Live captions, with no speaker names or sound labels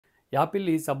Apple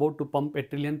is about to pump a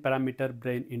trillion parameter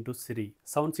brain into Siri.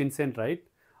 Sounds insane, right?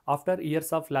 After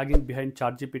years of lagging behind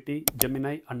ChatGPT,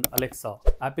 Gemini, and Alexa,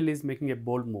 Apple is making a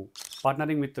bold move,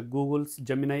 partnering with Google's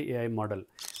Gemini AI model,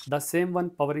 the same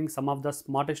one powering some of the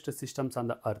smartest systems on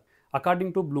the earth.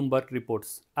 According to Bloomberg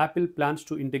reports, Apple plans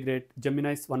to integrate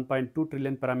Gemini's 1.2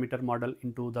 trillion parameter model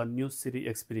into the new Siri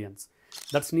experience.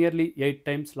 That's nearly 8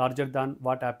 times larger than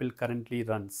what Apple currently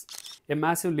runs. A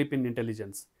massive leap in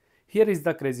intelligence. Here is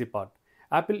the crazy part.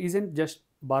 Apple isn't just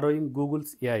borrowing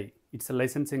Google's AI, it's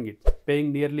licensing it,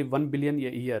 paying nearly 1 billion a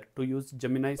year to use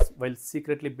Gemini while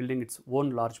secretly building its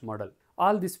own large model.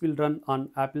 All this will run on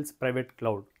Apple's private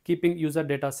cloud, keeping user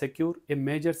data secure, a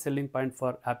major selling point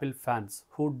for Apple fans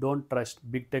who don't trust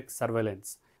big tech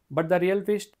surveillance. But the real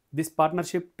twist, this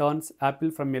partnership turns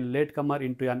Apple from a latecomer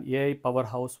into an AI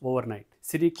powerhouse overnight.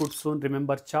 Siri could soon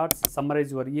remember charts,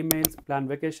 summarize your emails, plan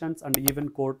vacations, and even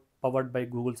code powered by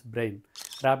Google's brain,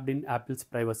 wrapped in Apple's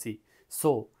privacy.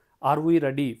 So, are we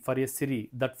ready for a Siri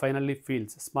that finally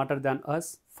feels smarter than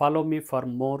us? Follow me for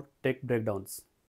more tech breakdowns.